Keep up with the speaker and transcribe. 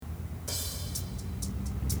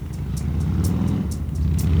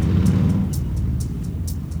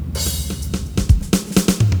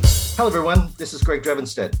Hello, everyone. This is Greg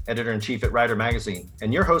Drevenstedt, editor-in-chief at Rider Magazine,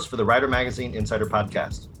 and your host for the Rider Magazine Insider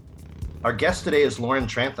Podcast. Our guest today is Lauren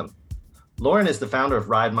Trantham. Lauren is the founder of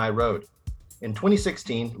Ride My Road. In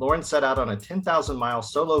 2016, Lauren set out on a 10,000-mile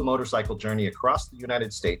solo motorcycle journey across the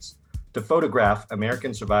United States to photograph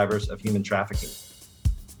American survivors of human trafficking.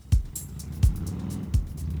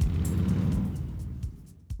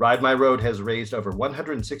 Ride My Road has raised over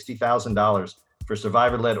 $160,000 for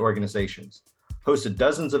survivor-led organizations, hosted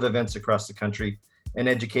dozens of events across the country, and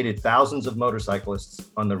educated thousands of motorcyclists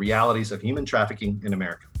on the realities of human trafficking in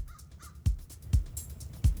America.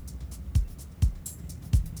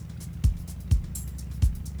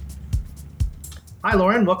 Hi,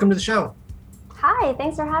 Lauren. Welcome to the show. Hi,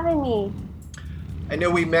 thanks for having me. I know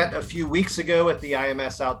we met a few weeks ago at the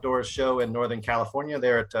IMS Outdoors show in Northern California,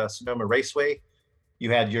 there at Sonoma Raceway. You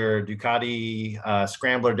had your Ducati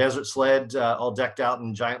Scrambler desert sled all decked out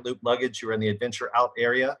in giant loop luggage. You were in the Adventure Out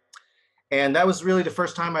area. And that was really the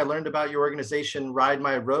first time I learned about your organization, Ride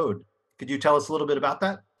My Road. Could you tell us a little bit about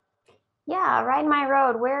that? Yeah, Ride My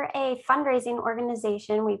Road. We're a fundraising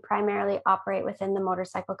organization. We primarily operate within the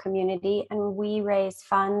motorcycle community, and we raise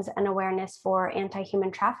funds and awareness for anti-human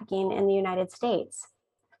trafficking in the United States.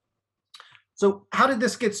 So how did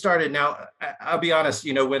this get started? Now, I'll be honest,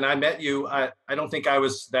 when I met you, I don't think I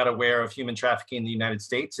was that aware of human trafficking in the United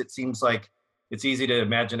States. It seems like it's easy to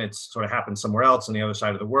imagine it's sort of happened somewhere else on the other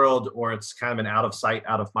side of the world, or it's kind of an out of sight,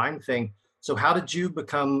 out of mind thing. So how did you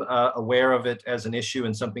become aware of it as an issue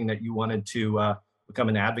and something that you wanted to become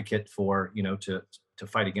an advocate for, to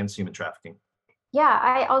fight against human trafficking? Yeah,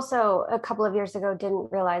 I also, a couple of years ago,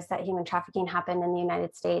 didn't realize that human trafficking happened in the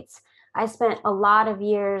United States. I spent a lot of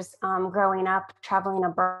years growing up, traveling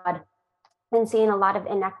abroad, and seeing a lot of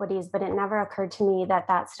inequities, but it never occurred to me that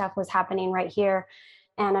that stuff was happening right here.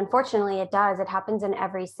 And unfortunately, it does. It happens in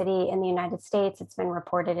every city in the United States. It's been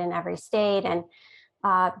reported in every state. And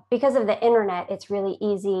because of the internet, it's really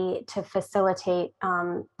easy to facilitate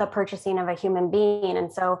the purchasing of a human being.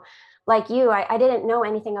 And so, like you, I didn't know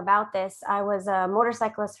anything about this. I was a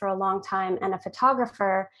motorcyclist for a long time and a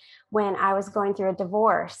photographer when I was going through a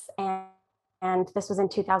divorce. And this was in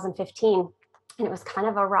 2015. And it was kind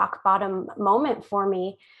of a rock bottom moment for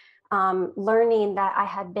me, learning that I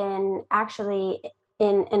had been actually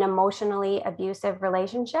in an emotionally abusive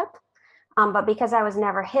relationship. But because I was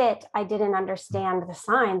never hit, I didn't understand the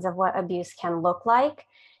signs of what abuse can look like.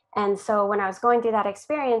 And so when I was going through that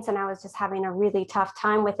experience and I was just having a really tough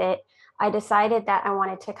time with it, I decided that I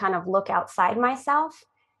wanted to kind of look outside myself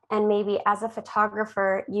and maybe as a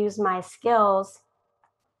photographer, use my skills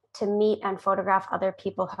to meet and photograph other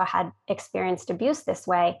people who had experienced abuse this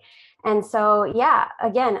way. And so, yeah,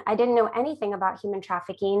 again, I didn't know anything about human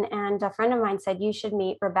trafficking. And a friend of mine said, you should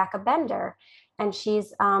meet Rebecca Bender. And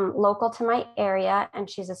she's local to my area, and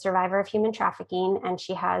she's a survivor of human trafficking, and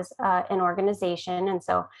she has an organization. And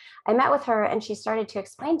so I met with her, and she started to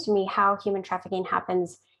explain to me how human trafficking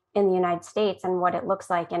happens in the United States and what it looks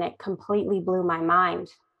like. And it completely blew my mind.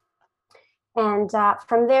 And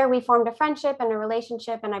from there, we formed a friendship and a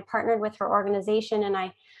relationship, and I partnered with her organization. And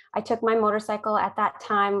I took my motorcycle. At that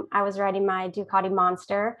time, I was riding my Ducati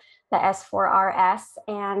Monster, the S4RS,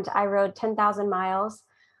 and I rode 10,000 miles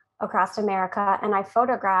across America, and I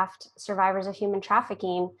photographed survivors of human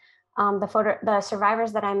trafficking. The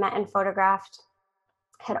survivors that I met and photographed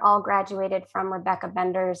had all graduated from Rebecca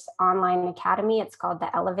Bender's online academy. It's called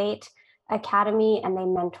the Elevate Academy, and they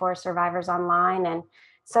mentor survivors online. And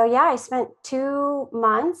so, yeah, I spent 2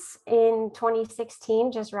 months in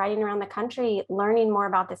 2016 just riding around the country, learning more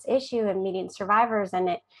about this issue and meeting survivors, and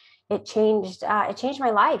it changed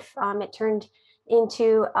my life. It turned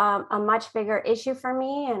into a much bigger issue for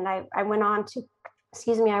me, and I went on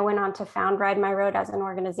to found Ride My Road as an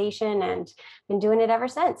organization, and been doing it ever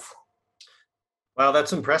since. Wow,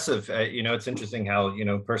 that's impressive. It's interesting how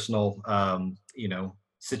personal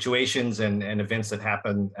situations and events that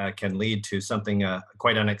happen can lead to something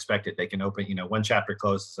quite unexpected. They can open, one chapter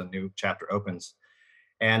closes, a new chapter opens.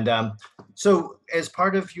 And so as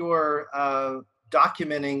part of your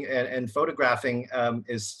documenting and photographing,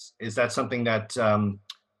 is that something that,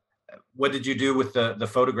 what did you do with the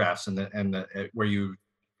photographs and were you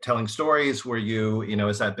telling stories? Were you,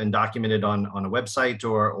 has that been documented on a website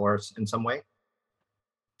or in some way?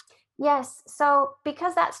 Yes. So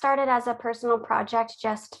because that started as a personal project,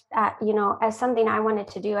 just as something I wanted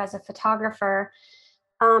to do as a photographer,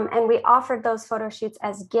 and we offered those photo shoots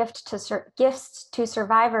as gifts to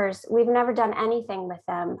survivors. We've never done anything with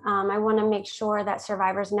them. I want to make sure that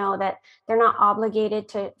survivors know that they're not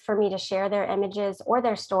obligated for me to share their images or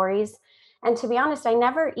their stories. And to be honest, I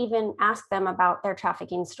never even asked them about their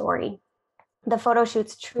trafficking story. the photo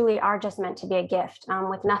shoots truly are just meant to be a gift,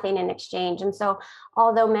 with nothing in exchange. And so,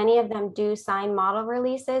 although many of them do sign model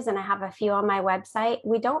releases, and I have a few on my website,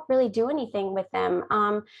 we don't really do anything with them.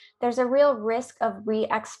 There's a real risk of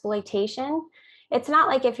re-exploitation. It's not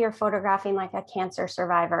like if you're photographing like a cancer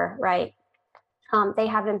survivor, right? They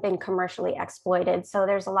haven't been commercially exploited. So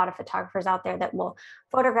there's a lot of photographers out there that will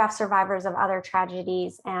photograph survivors of other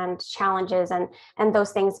tragedies and challenges, and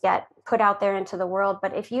those things get put out there into the world.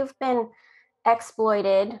 But if you've been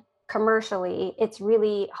exploited commercially, it's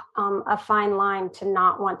really a fine line to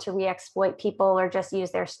not want to re-exploit people or just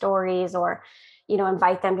use their stories, or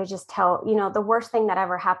invite them to just tell the worst thing that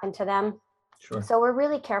ever happened to them. Sure. So we're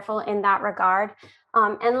really careful in that regard.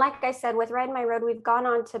 And like I said, with Ride My Road, we've gone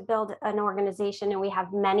on to build an organization, and we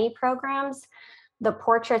have many programs. The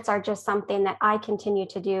portraits are just something that I continue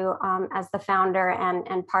to do as the founder,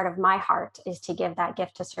 and part of my heart is to give that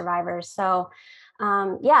gift to survivors. So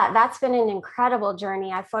yeah, that's been an incredible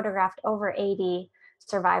journey. I photographed over 80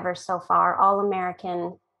 survivors so far, all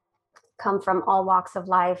American, come from all walks of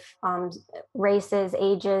life, races,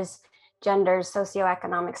 ages, genders,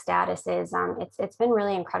 socioeconomic statuses. It's been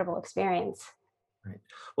really incredible experience. Right.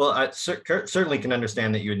 Well, I certainly can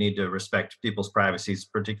understand that you would need to respect people's privacies,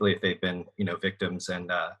 particularly if they've been, victims,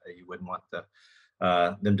 and you wouldn't want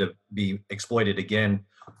them to be exploited again.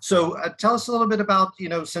 So tell us a little bit about,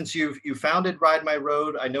 since you founded Ride My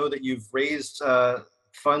Road, I know that you've raised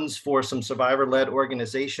funds for some survivor-led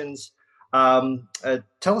organizations.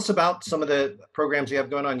 Tell us about some of the programs you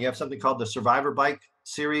have going on. You have something called the Survivor Bike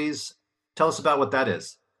series. Tell us about what that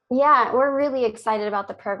is. Yeah, we're really excited about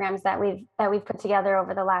the programs that we've put together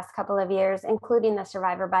over the last couple of years, including the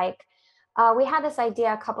Survivor Bike. We had this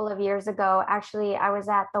idea a couple of years ago. Actually, I was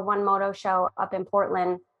at the One Moto show up in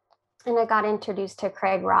Portland, and I got introduced to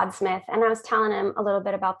Craig Rodsmith, and I was telling him a little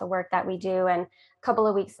bit about the work that we do. And a couple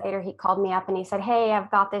of weeks later, he called me up and he said, "Hey,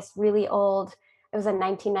 I've got this really old, it was a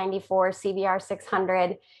 1994 CBR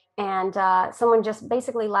 600. And someone just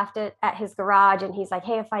basically left it at his garage. And he's like,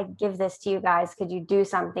 hey, if I give this to you guys, could you do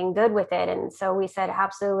something good with it?" And so we said,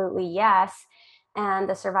 absolutely, yes. And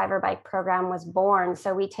the Survivor Bike program was born.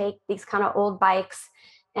 So we take these kind of old bikes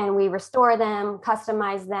and we restore them,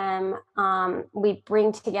 customize them. We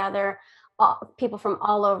bring together people from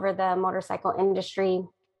all over the motorcycle industry,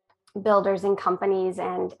 builders and companies,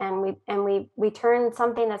 and we turn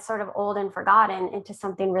something that's sort of old and forgotten into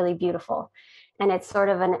something really beautiful. And it's sort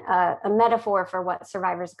of a metaphor for what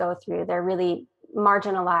survivors go through. They're really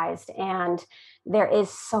marginalized, and there is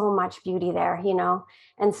so much beauty there,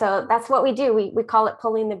 and so that's what we do. We call it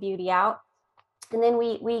pulling the beauty out, and then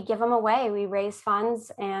we give them away. We raise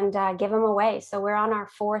funds and give them away. So we're on our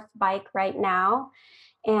fourth bike right now,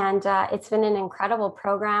 and it's been an incredible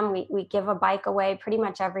program. We give a bike away pretty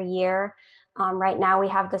much every year. Right now we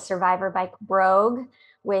have the Survivor Bike Brogue,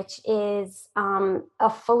 which is a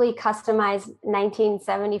fully customized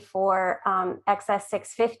 1974 XS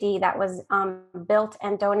 650 that was built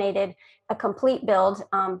and donated, a complete build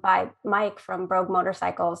by Mike from Brogue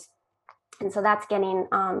Motorcycles. And so that's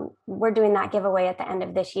we're doing that giveaway at the end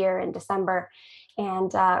of this year in December,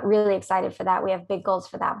 and really excited for that. We have big goals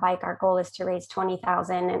for that bike. Our goal is to raise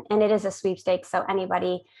 20,000, and it is a sweepstakes, so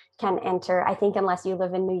anybody can enter, I think, unless you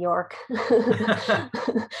live in New York.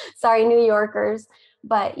 Sorry, New Yorkers.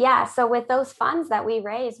 But yeah, so with those funds that we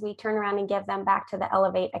raise, we turn around and give them back to the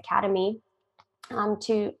Elevate Academy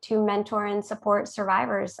to mentor and support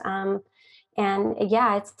survivors. And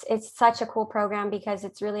yeah, it's such a cool program because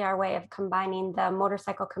it's really our way of combining the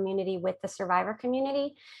motorcycle community with the survivor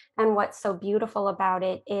community. And what's so beautiful about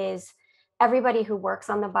it is everybody who works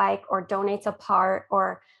on the bike or donates a part,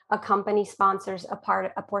 or a company sponsors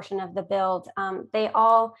a portion of the build, they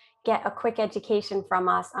all get a quick education from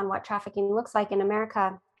us on what trafficking looks like in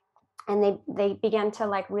America. And they begin to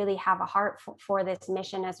like really have a heart for this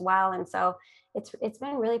mission as well. And so it's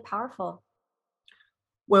been really powerful.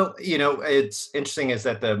 Well, it's interesting is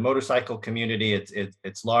that the motorcycle community,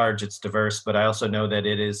 it's large, it's diverse, but I also know that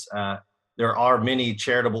it is, there are many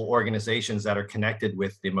charitable organizations that are connected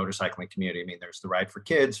with the motorcycling community. I mean, there's the Ride for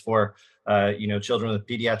Kids for, children with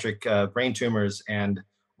pediatric brain tumors, and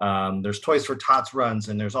there's Toys for Tots runs,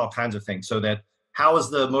 and there's all kinds of things. So that, how has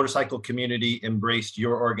the motorcycle community embraced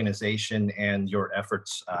your organization and your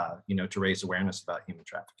efforts, to raise awareness about human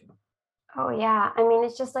trafficking? Oh yeah, I mean,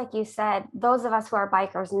 it's just like you said, those of us who are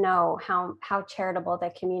bikers know how charitable the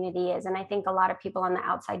community is. And I think a lot of people on the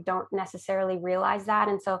outside don't necessarily realize that.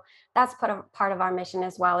 And so that's part of our mission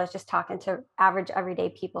as well, is just talking to average everyday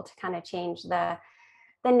people to kind of change the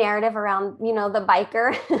narrative around, the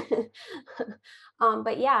biker.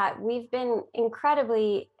 But yeah, we've been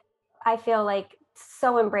incredibly, I feel like,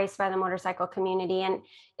 so embraced by the motorcycle community. And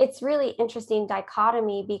it's really interesting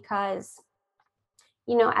dichotomy because,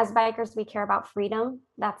 you know, as bikers, we care about freedom.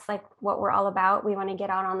 That's like what we're all about. We want to get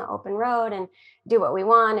out on the open road and do what we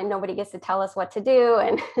want, and nobody gets to tell us what to do,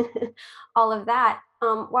 and all of that.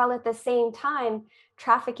 While at the same time,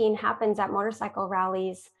 trafficking happens at motorcycle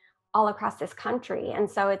rallies all across this country, and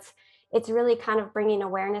so it's really kind of bringing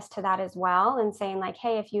awareness to that as well, and saying like,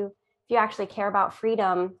 hey, if you actually care about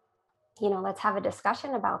freedom, you know, let's have a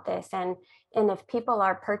discussion about this. And if people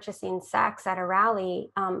are purchasing sex at a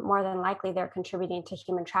rally, more than likely they're contributing to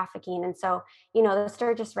human trafficking. And so, you know, the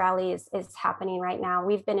Sturgis rally is happening right now.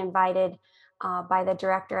 We've been invited by the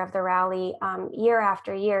director of the rally year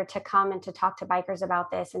after year to come and to talk to bikers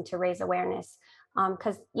about this and to raise awareness.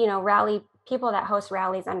 Because, you know, rally people that host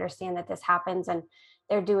rallies understand that this happens, and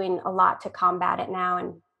they're doing a lot to combat it now,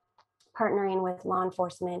 and partnering with law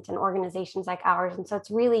enforcement and organizations like ours. And so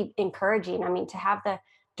it's really encouraging. I mean, to have the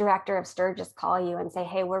director of Sturgis call you and say,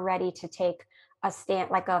 hey, we're ready to take a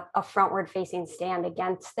stand, like a frontward facing stand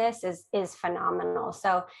against this, is phenomenal.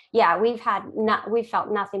 So yeah, we've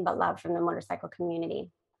felt nothing but love from the motorcycle community.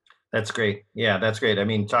 That's great. Yeah, that's great. I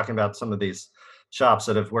mean, talking about some of these shops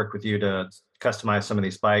that have worked with you to customize some of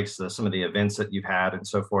these bikes, some of the events that you've had, and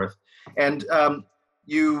so forth. And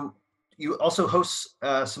you you also host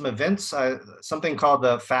some events, something called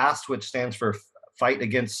the FAST, which stands for Fight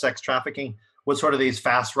Against Sex Trafficking. What sort of these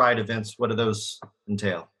fast ride events? What do those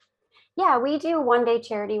entail? Yeah, we do 1 day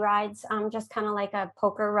charity rides, just kind of like a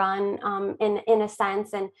poker run, in a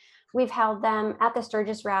sense. And we've held them at the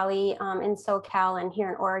Sturgis Rally in SoCal and here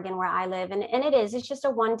in Oregon where I live. And it's just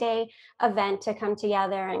a 1 day event to come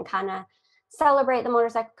together and kind of celebrate the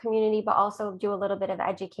motorcycle community, but also do a little bit of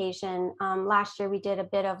education. Last year we did a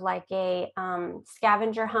bit of like a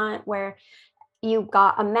scavenger hunt where you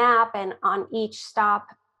got a map, and on each stop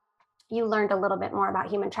you learned a little bit more about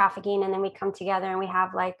human trafficking. And then we come together and we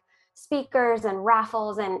have like speakers and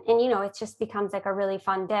raffles, and you know, it just becomes like a really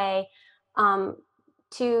fun day um,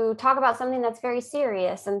 to talk about something that's very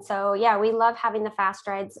serious. And so yeah, we love having the fast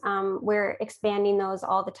rides. We're expanding those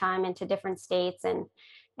all the time into different states, and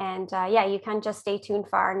yeah, you can just stay tuned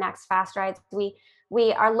for our next fast rides.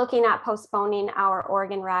 We are looking at postponing our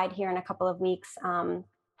Oregon ride here in a couple of weeks.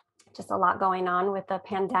 Just a lot going on with the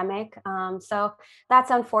pandemic. So that's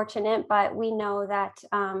unfortunate, but we know that,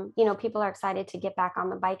 you know, people are excited to get back on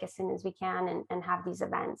the bike as soon as we can, and have these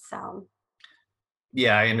events. So.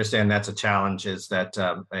 Yeah, I understand that's a challenge. Is that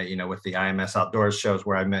you know, with the IMS Outdoors shows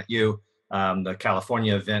where I met you, the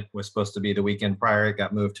California event was supposed to be the weekend prior. It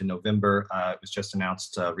got moved to November. It was just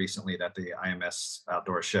announced recently that the IMS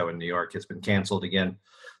Outdoor show in New York has been canceled again.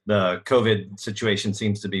 The COVID situation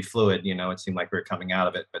seems to be fluid. You know, it seemed like we are coming out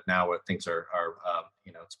of it, but now things are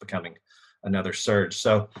you know, it's becoming another surge.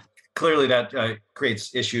 So clearly that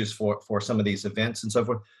creates issues for some of these events and so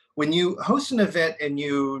forth. When you host an event and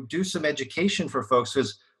you do some education for folks,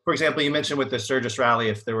 because for example, you mentioned with the Sturgis rally,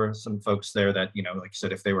 if there were some folks there that, you know, like you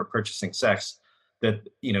said, if they were purchasing sex, that,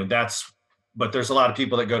 you know, but there's a lot of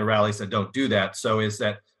people that go to rallies that don't do that. So is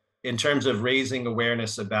that in terms of raising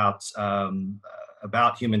awareness about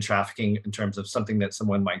human trafficking, in terms of something that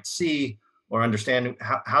someone might see or understand,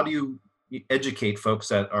 how do you educate folks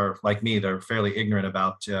that are like me, they're fairly ignorant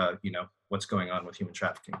about, you know, what's going on with human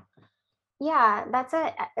trafficking? Yeah, that's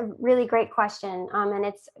a really great question. And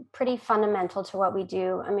it's pretty fundamental to what we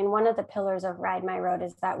do. I mean, one of the pillars of Ride My Road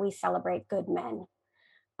is that we celebrate good men.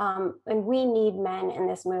 And we need men in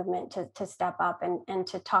this movement to step up and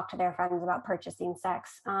to talk to their friends about purchasing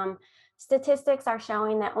sex. Statistics are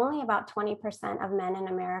showing that only about 20% of men in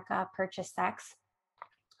America purchase sex,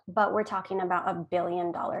 but we're talking about $1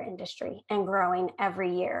 billion industry and growing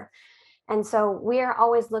every year. And so we're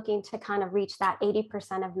always looking to kind of reach that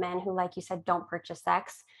 80% of men who, like you said, don't purchase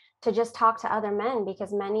sex, to just talk to other men,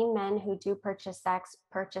 because many men who do purchase sex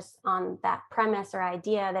purchase on that premise or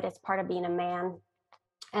idea that it's part of being a man,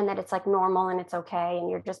 and that it's like normal and it's okay, and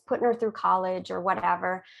you're just putting her through college or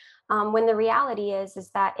whatever. When the reality is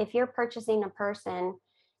that if you're purchasing a person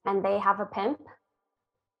and they have a pimp,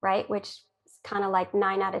 right, which is kind of like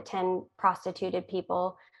 9 out of 10 prostituted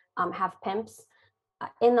people have pimps,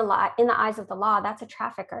 in the eyes of the law, that's a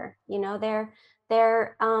trafficker. You know,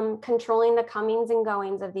 they're controlling the comings and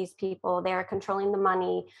goings of these people. They're controlling the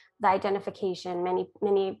money, the identification.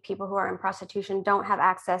 Many people who are in prostitution don't have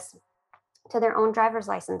access to their own driver's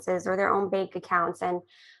licenses or their own bank accounts, and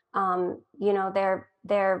You know,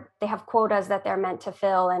 they have quotas that they're meant to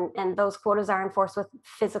fill, and those quotas are enforced with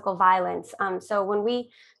physical violence. So when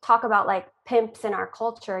we talk about like pimps in our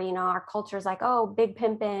culture, you know, our culture is like, oh, big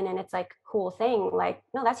pimping, and it's like cool thing. Like,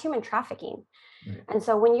 no, that's human trafficking. Right. And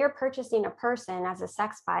so when you're purchasing a person as a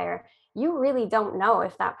sex buyer, you really don't know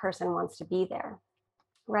if that person wants to be there,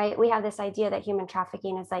 right? We have this idea that human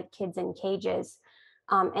trafficking is like kids in cages.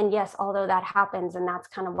 And yes, although that happens, and that's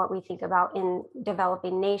kind of what we think about in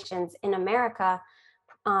developing nations, in America,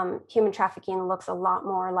 human trafficking looks a lot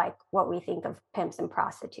more like what we think of pimps and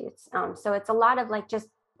prostitutes. So it's a lot of like just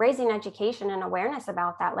raising education and awareness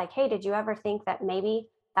about that. Like, hey, did you ever think that maybe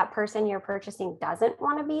that person you're purchasing doesn't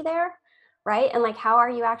want to be there? Right. And like, how are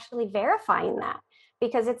you actually verifying that?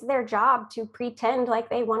 Because it's their job to pretend like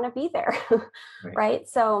they want to be there. Right. Right.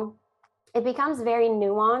 So it becomes very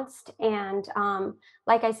nuanced. And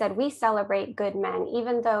like I said, we celebrate good men,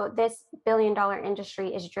 even though this billion-dollar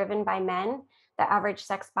industry is driven by men. The average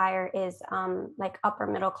sex buyer is like upper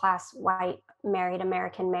middle class, white, married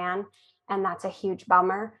American man. And that's a huge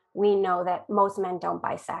bummer. We know that most men don't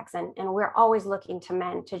buy sex, and we're always looking to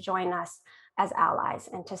men to join us as allies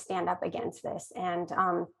and to stand up against this. And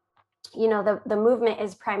you know, the movement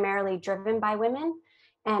is primarily driven by women,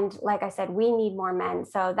 and like I said, we need more men.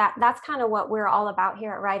 So that's kind of what we're all about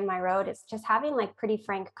here at Ride My Road. It's just having like pretty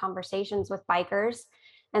frank conversations with bikers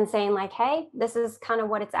and saying like, hey, this is kind of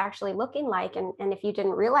what it's actually looking like, and if you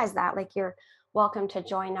didn't realize that, like, you're welcome to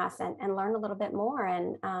join us and learn a little bit more,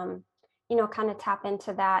 and you know, kind of tap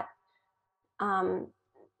into um,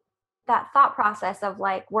 that thought process of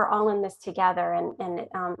like, we're all in this together, and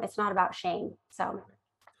it's not about shame. So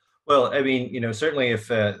Well, I mean, certainly if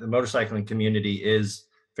the motorcycling community is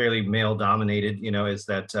fairly male dominated, is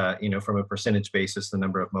that, from a percentage basis, the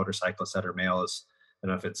number of motorcyclists that are male is, I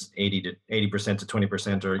don't know if it's 80% to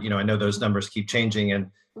 20%, or, I know those numbers keep changing,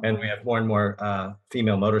 and we mhm. have more and more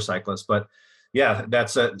female motorcyclists, but yeah,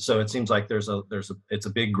 so it seems like it's a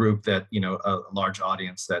big group that, a large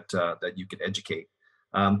audience that you could educate.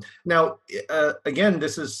 Now, again,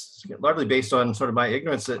 this is largely based on sort of my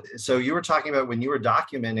ignorance. So you were talking about when you were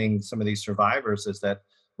documenting some of these survivors, is that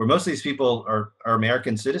where most of these people are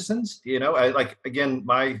American citizens? I like, again,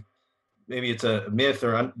 maybe it's a myth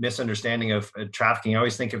or misunderstanding of trafficking. I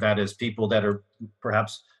always think of that as people that are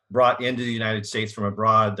perhaps brought into the United States from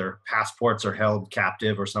abroad. Their passports are held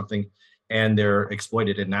captive or something, and they're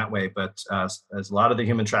exploited in that way. But as a lot of the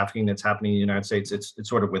human trafficking that's happening in the United States, it's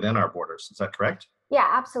sort of within our borders. Is that correct? Yeah,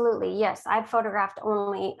 absolutely. Yes, I've photographed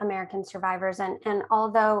only American survivors, and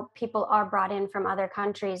although people are brought in from other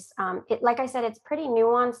countries, like I said, it's pretty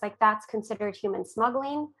nuanced. Like, that's considered human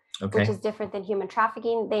smuggling, which Okay. is different than human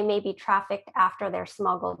trafficking. They may be trafficked after they're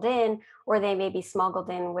smuggled in, or they may be smuggled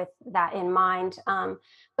in with that in mind.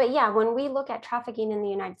 But yeah, when we look at trafficking in the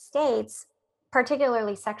United States,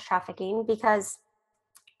 particularly sex trafficking, because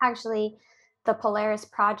actually the Polaris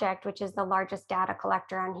Project, which is the largest data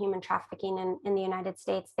collector on human trafficking in the United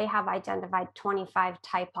States, they have identified 25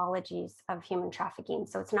 typologies of human trafficking.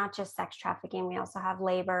 So it's not just sex trafficking. We also have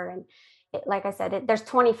labor. And like I said, there's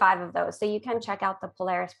 25 of those. So you can check out the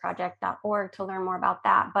polarisproject.org to learn more about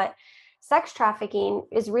that. But sex trafficking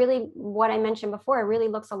is really what I mentioned before. It really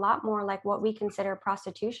looks a lot more like what we consider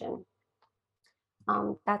prostitution.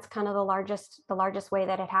 That's kind of the largest way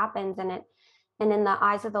that it happens, and in the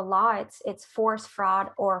eyes of the law, it's force,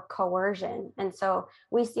 fraud, or coercion. And so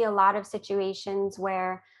we see a lot of situations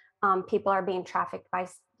where people are being trafficked by,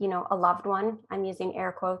 a loved one. I'm using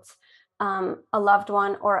air quotes, a loved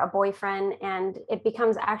one or a boyfriend, and it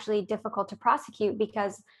becomes actually difficult to prosecute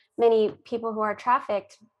because many people who are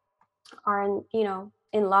trafficked are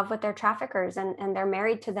in love with their traffickers, and they're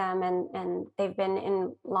married to them, and they've been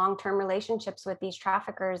in long-term relationships with these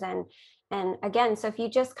traffickers. And again, so if you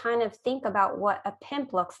just kind of think about what a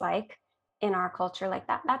pimp looks like in our culture, like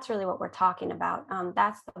that's really what we're talking about.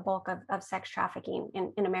 That's the bulk of sex trafficking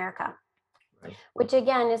in America, Right. which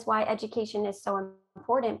again is why education is so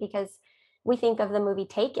important, because we think of the movie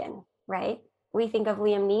Taken, right? We think of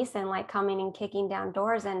Liam Neeson like coming and kicking down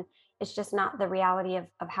doors, and it's just not the reality of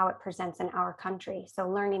how it presents in our country. So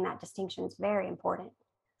learning that distinction is very important.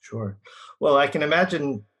 Sure. Well, I can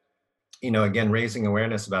imagine, again, raising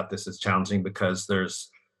awareness about this is challenging because there's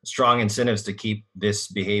strong incentives to keep this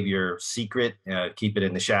behavior secret, keep it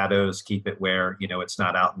in the shadows, keep it where, it's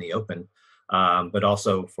not out in the open. But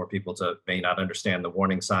also for people to may not understand the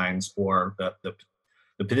warning signs or the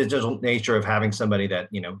potential nature of having somebody that,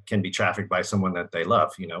 can be trafficked by someone that they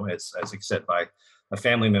love, as I said, by a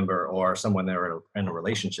family member or someone they're in a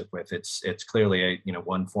relationship with. It's clearly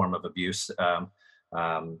one form of abuse.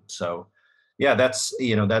 So Yeah, that's,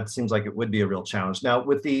 that seems like it would be a real challenge. Now,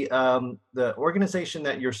 with the organization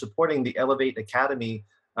that you're supporting, the Elevate Academy,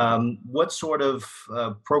 what sort of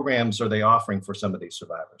programs are they offering for some of these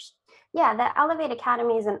survivors? Yeah, the Elevate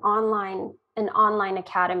Academy is an online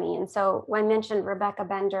academy. And so when I mentioned Rebecca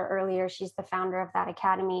Bender earlier, she's the founder of that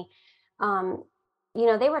academy. Um,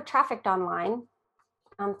 they were trafficked online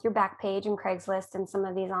through Backpage and Craigslist and some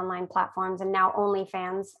of these online platforms, and now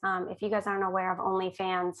OnlyFans. If you guys aren't aware of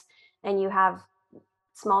OnlyFans and you have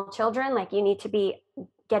small children, like you need to be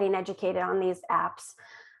getting educated on these apps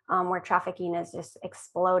where trafficking is just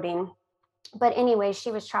exploding. But anyway,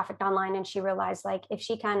 she was trafficked online and she realized like if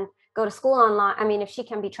she can go to school online, I mean, if she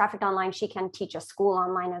can be trafficked online, she can teach a school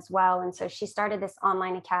online as well. And so she started this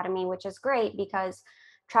online academy, which is great because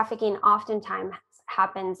trafficking oftentimes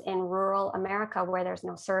happens in rural America where there's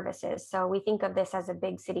no services. So we think of this as a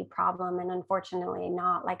big city problem, and unfortunately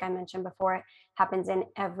not. Like I mentioned before, it happens in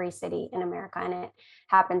every city in America, and it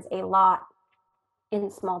happens a lot in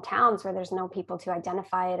small towns where there's no people to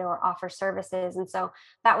identify it or offer services. And so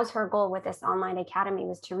that was her goal with this online academy,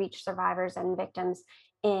 was to reach survivors and victims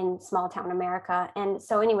in small town America. And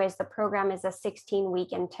so anyways, the program is a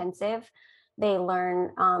 16-week intensive. They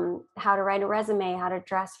learn how to write a resume, how to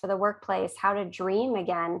dress for the workplace, how to dream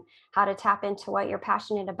again, how to tap into what you're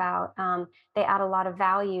passionate about. They add a lot of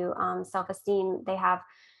value, self-esteem. They have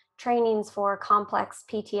trainings for complex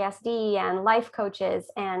PTSD and life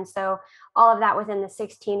coaches. And so all of that within the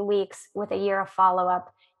 16 weeks with a year of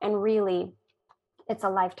follow-up. And really, it's a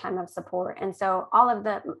lifetime of support. And so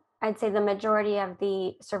I'd say the majority of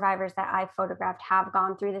the survivors that I've photographed have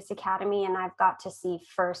gone through this academy, and I've got to see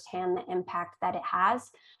firsthand the impact that it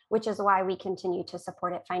has, which is why we continue to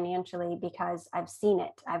support it financially, because I've seen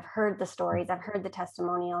it. I've heard the stories, I've heard the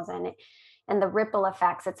testimonials, and the ripple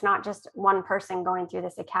effects. It's not just one person going through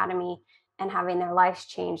this academy and having their lives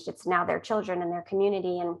changed. It's now their children and their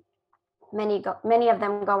community. And many of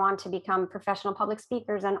them go on to become professional public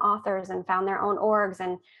speakers and authors and found their own orgs.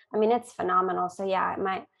 And I mean, it's phenomenal. So yeah,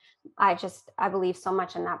 I believe so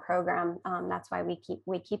much in that program. That's why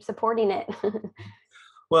we keep supporting it.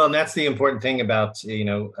 Well, and that's the important thing about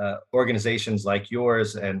organizations like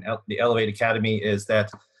yours and the Elevate Academy is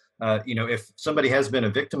that if somebody has been a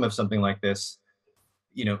victim of something like this,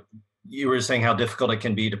 you know you were saying how difficult it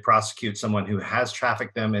can be to prosecute someone who has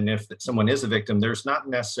trafficked them, and if someone is a victim, there's not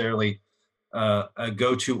necessarily a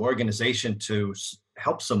go-to organization to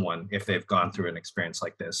help someone if they've gone through an experience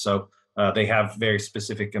like this. So they have very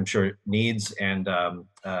specific, I'm sure, needs, and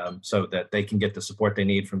so that they can get the support they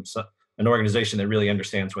need from an organization that really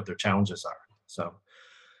understands what their challenges are. So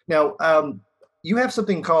now, you have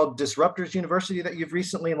something called Disruptors University that you've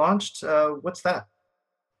recently launched. What's that?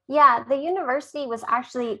 Yeah, the university was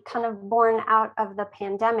actually kind of born out of the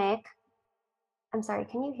pandemic. I'm sorry,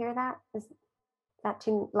 can you hear that? Is that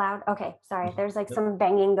too loud? Okay, sorry. There's like Yep. some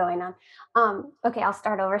banging going on. Okay, I'll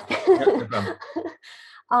start over. Yep, no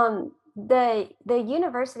problem. The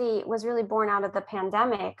university was really born out of the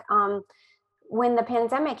pandemic. When the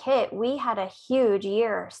pandemic hit, we had a huge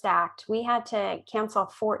year stacked. We had to cancel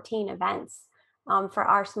 14 events for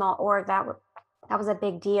our small org. That was a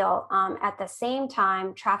big deal. At the same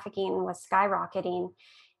time, trafficking was skyrocketing.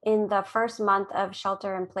 In the first month of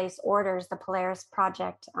shelter in place orders, the Polaris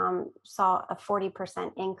Project saw a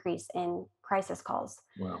 40% increase in crisis calls.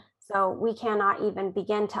 Wow. So we cannot even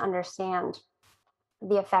begin to understand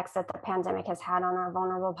the effects that the pandemic has had on our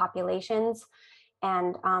vulnerable populations.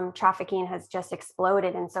 And trafficking has just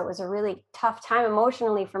exploded. And so it was a really tough time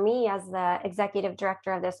emotionally for me as the executive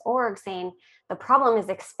director of this org, saying the problem is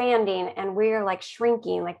expanding and we're like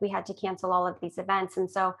shrinking, like we had to cancel all of these events. And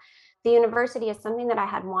so the university is something that I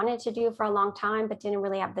had wanted to do for a long time, but didn't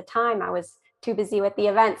really have the time. I was too busy with the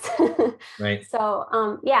events. Right.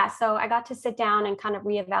 So yeah, so I got to sit down and kind of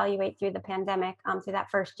reevaluate through the pandemic, through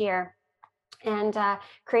that first year, and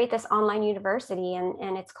create this online university.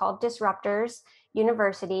 And it's called Disruptors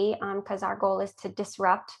University, because our goal is to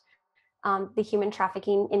disrupt the human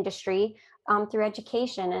trafficking industry through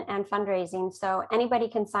education and fundraising. So anybody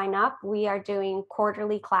can sign up. We are doing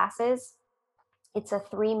quarterly classes. It's a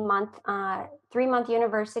 3-month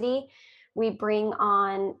university. We bring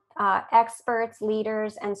on experts,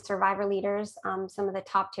 leaders, and survivor leaders, some of the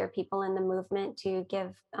top tier people in the movement, to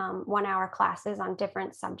give 1-hour classes on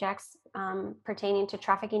different subjects pertaining to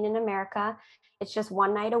trafficking in America. It's just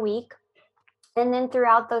one night a week. And then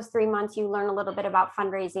throughout those 3 months, you learn a little bit about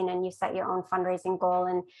fundraising, and you set your own fundraising goal,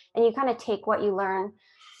 and you kind of take what you learn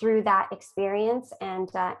through that experience and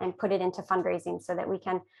put it into fundraising so that we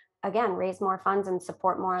can, again, raise more funds and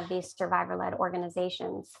support more of these survivor-led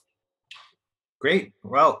organizations. Great.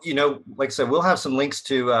 Well, like I said, we'll have some links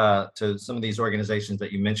to some of these organizations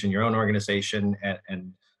that you mentioned, your own organization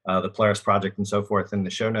and the Polaris Project and so forth in the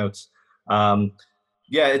show notes. Um,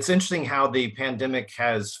 yeah, it's interesting how the pandemic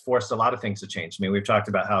has forced a lot of things to change. I mean, we've talked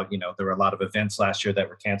about how, there were a lot of events last year that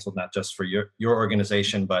were canceled, not just for your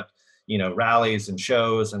organization, but rallies and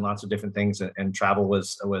shows and lots of different things, and travel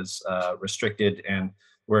was restricted, and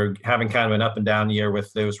we're having kind of an up and down year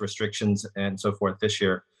with those restrictions and so forth this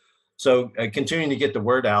year. So continuing to get the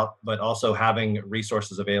word out, but also having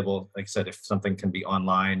resources available. Like I said, if something can be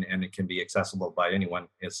online and it can be accessible by anyone,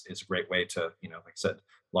 is a great way to, like I said,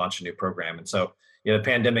 launch a new program. And so, the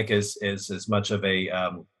pandemic is as much of a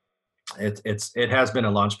it has been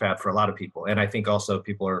a launch pad for a lot of people. And I think also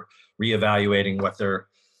people are reevaluating what their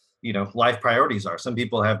life priorities are. Some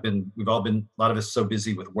people we've all been, a lot of us so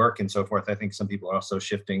busy with work and so forth. I think some people are also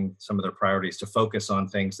shifting some of their priorities to focus on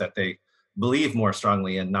things that they believe more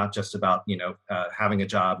strongly in, not just about having a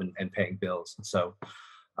job and paying bills. And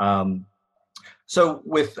so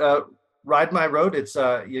with Ride My Road, it's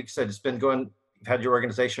you said it's been going, you've had your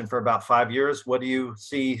organization for about 5 years. What do you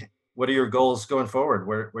see, what are your goals going forward?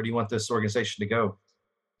 Where do you want this organization to go?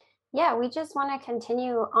 Yeah, we just want to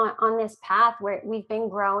continue on this path where we've been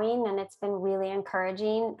growing, and it's been really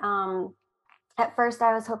encouraging. At first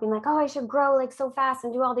I was hoping like, oh, I should grow like so fast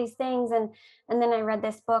and do all these things. And then I read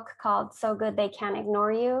this book called So Good They Can't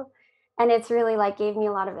Ignore You. And it's really like gave me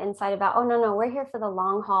a lot of insight about, oh no, we're here for the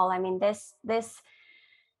long haul. I mean, this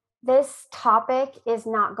topic is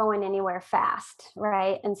not going anywhere fast,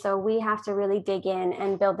 right? And so we have to really dig in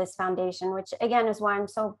and build this foundation, which again is why I'm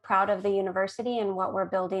so proud of the university and what we're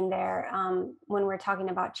building there. When we're talking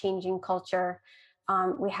about changing culture,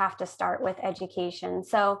 we have to start with education.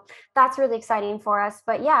 So that's really exciting for us.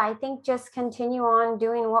 But yeah, I think just continue on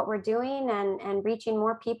doing what we're doing and reaching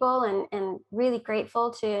more people, and really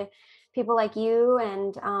grateful to people like you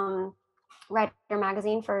and Writer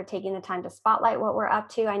Magazine for taking the time to spotlight what we're up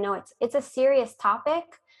to. I know it's a serious topic,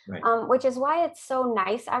 Right. which is why it's so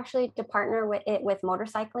nice actually to partner with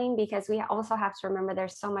motorcycling, because we also have to remember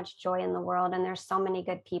there's so much joy in the world and there's so many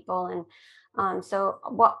good people. And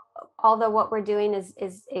although what we're doing is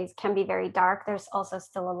can be very dark, there's also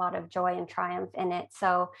still a lot of joy and triumph in it.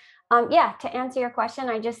 So yeah, to answer your question,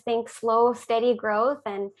 I just think slow, steady growth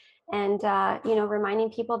and reminding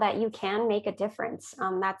people that you can make a difference.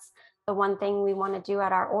 That's the one thing we want to do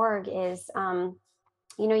at our org is,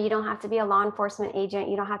 you don't have to be a law enforcement agent.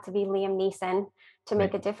 You don't have to be Liam Neeson to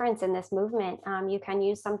make Right. a difference in this movement. You can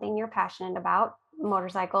use something you're passionate about,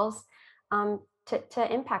 motorcycles,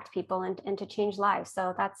 to impact people and to change lives.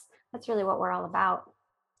 So that's really what we're all about.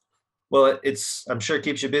 Well, I'm sure it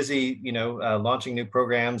keeps you busy, launching new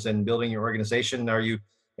programs and building your organization. Are you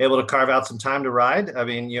able to carve out some time to ride? I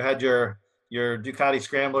mean, you had your Ducati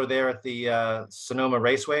Scrambler there at the Sonoma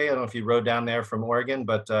Raceway. I don't know if you rode down there from Oregon,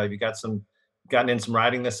 but you gotten in some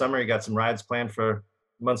riding this summer? You got some rides planned for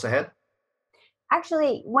months ahead?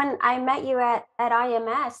 Actually, when I met you at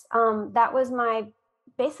IMS, that was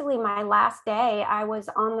basically my last day. I was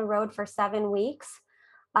on the road for 7 weeks.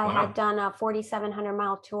 I had Wow. done a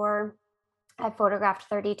 4,700-mile tour. I photographed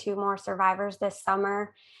 32 more survivors this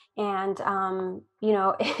summer. And,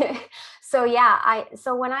 so yeah,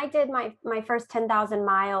 so when I did my first 10,000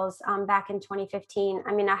 miles back in 2015,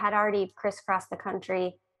 I mean, I had already crisscrossed the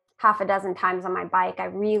country half a dozen times on my bike. I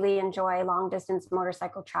really enjoy long distance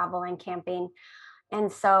motorcycle travel and camping.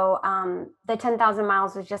 And so the 10,000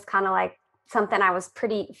 miles was just kind of like something I was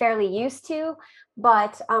fairly used to.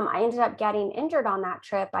 But I ended up getting injured on that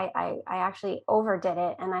trip. I actually overdid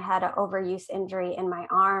it, and I had an overuse injury in my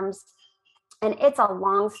arms. And it's a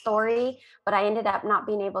long story, but I ended up not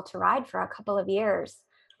being able to ride for a couple of years,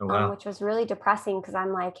 Oh, wow. which was really depressing because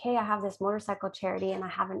I'm like, hey, I have this motorcycle charity and I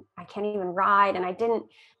can't even ride. And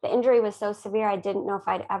the injury was so severe, I didn't know if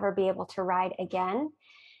I'd ever be able to ride again.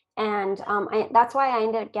 And that's why I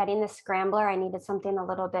ended up getting the Scrambler. I needed something a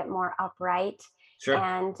little bit more upright. Sure.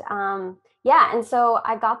 And yeah, and so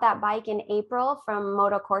I got that bike in April from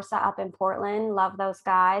Moto Corsa up in Portland. Love those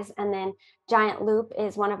guys. And then Giant Loop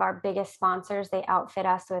is one of our biggest sponsors. They outfit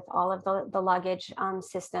us with all of the luggage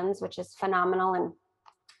systems, which is phenomenal. And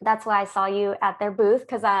that's why I saw you at their booth,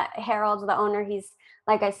 because Harold, the owner, he's,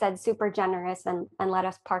 like I said, super generous and let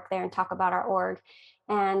us park there and talk about our org.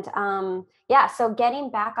 And yeah, so getting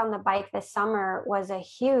back on the bike this summer was a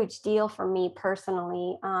huge deal for me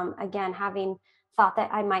personally. Again, having thought that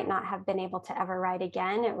I might not have been able to ever ride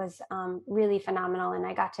again, it was really phenomenal. And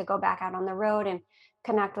I got to go back out on the road and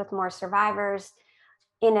connect with more survivors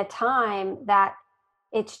in a time that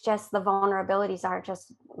it's just the vulnerabilities are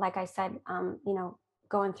just, like I said,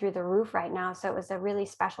 going through the roof right now. So it was a really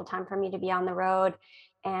special time for me to be on the road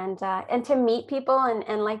and to meet people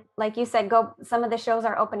and like you said, some of the shows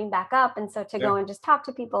are opening back up. And so to go and just talk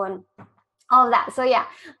to people and all of that. So yeah,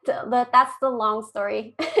 that's the long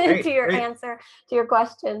story Great, to your great. answer to your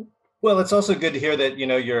question. Well, it's also good to hear that,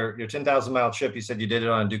 your 10,000 mile trip, you said you did it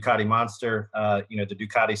on a Ducati Monster, the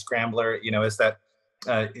Ducati Scrambler, is that,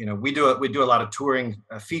 we do a lot of touring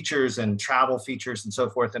features and travel features and so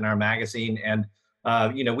forth in our magazine. And,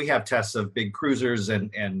 we have tests of big cruisers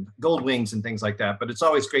and gold wings and things like that. But it's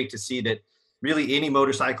always great to see that really any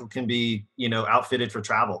motorcycle can be, outfitted for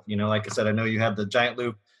travel. Like I said, I know you have the Giant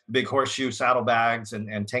Loop, big horseshoe saddlebags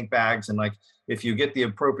and tank bags. And like, if you get the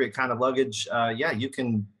appropriate kind of luggage, you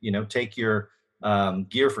can, take your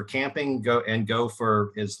gear for camping, go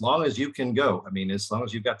for as long as you can go. I mean, as long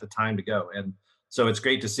as you've got the time to go. And so it's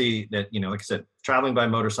great to see that, like I said, traveling by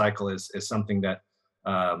motorcycle is something that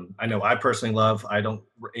I know I personally love. I don't,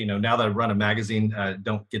 now that I run a magazine,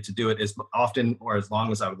 don't get to do it as often or as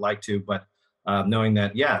long as I would like to, but knowing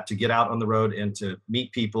that, to get out on the road and to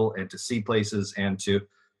meet people and to see places and to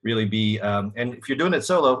really be, and if you're doing it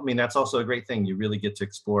solo, I mean, that's also a great thing. You really get to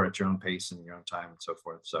explore at your own pace and your own time and so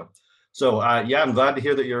forth. So I'm glad to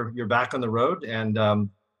hear that you're back on the road. And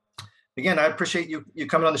again, I appreciate you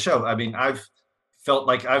coming on the show. I mean, I've felt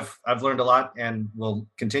like I've learned a lot and will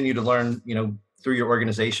continue to learn, through your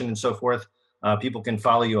organization and so forth. People can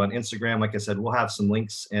follow you on Instagram. Like I said, we'll have some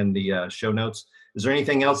links in the show notes. Is there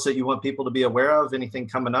anything else that you want people to be aware of? Anything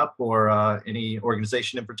coming up or any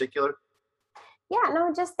organization in particular? Yeah,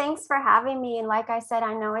 no, just thanks for having me. And like I said,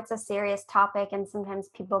 I know it's a serious topic and sometimes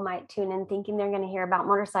people might tune in thinking they're going to hear about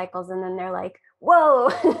motorcycles and then they're like, whoa.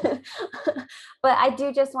 But I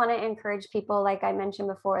do just want to encourage people, like I mentioned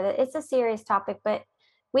before, that it's a serious topic, but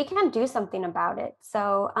we can do something about it.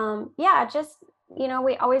 So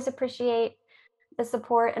we always appreciate the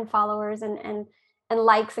support and followers and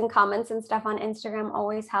likes and comments and stuff on Instagram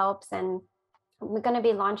always helps. And we're going to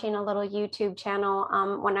be launching a little YouTube channel.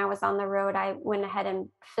 When I was on the road, I went ahead and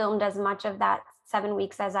filmed as much of that 7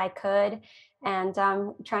 weeks as I could, and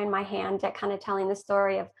trying my hand at kind of telling the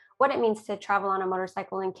story of what it means to travel on a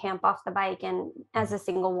motorcycle and camp off the bike, and as a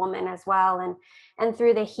single woman as well. And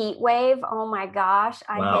through the heat wave, oh my gosh,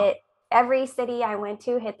 I hit every city I went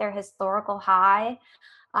to, hit their historical high.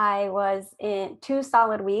 I was in 2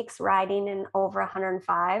 solid weeks riding in over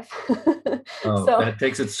 105. Oh, so that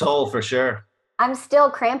takes its toll for sure. I'm still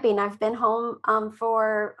cramping. I've been home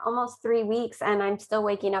for almost 3 weeks and I'm still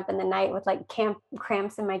waking up in the night with like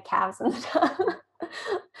cramps in my calves and stuff.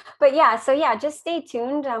 But just stay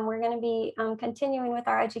tuned. We're going to be continuing with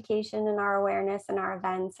our education and our awareness and our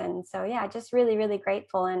events. And so, just really, really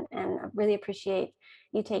grateful and really appreciate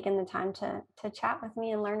you taking the time to chat with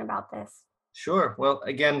me and learn about this. Sure. Well,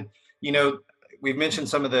 again, we've mentioned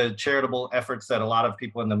some of the charitable efforts that a lot of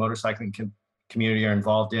people in the motorcycling community are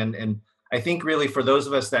involved in. And I think really for those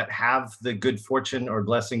of us that have the good fortune or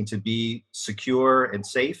blessing to be secure and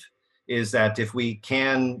safe, is that if we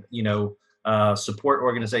can, support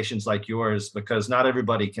organizations like yours, because not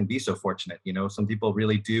everybody can be so fortunate. Some people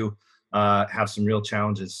really do have some real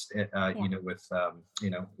challenges, with,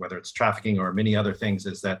 whether it's trafficking or many other things,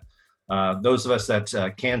 is that those of us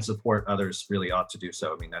that can support others really ought to do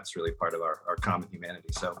so. I mean, that's really part of our common humanity.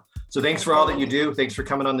 So thanks for all that you do. Thanks for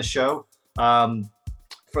coming on the show.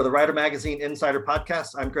 For the Rider Magazine Insider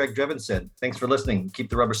Podcast, I'm Greg Drevenson. Thanks for listening. Keep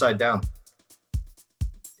the rubber side down.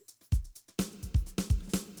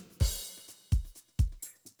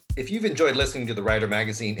 If you've enjoyed listening to the Rider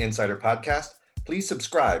Magazine Insider Podcast, please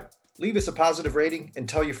subscribe, leave us a positive rating, and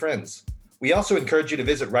tell your friends. We also encourage you to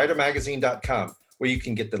visit ridermagazine.com, where you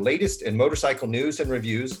can get the latest in motorcycle news and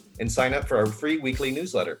reviews and sign up for our free weekly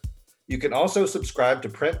newsletter. You can also subscribe to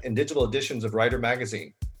print and digital editions of Rider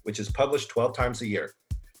Magazine, which is published 12 times a year.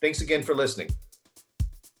 Thanks again for listening.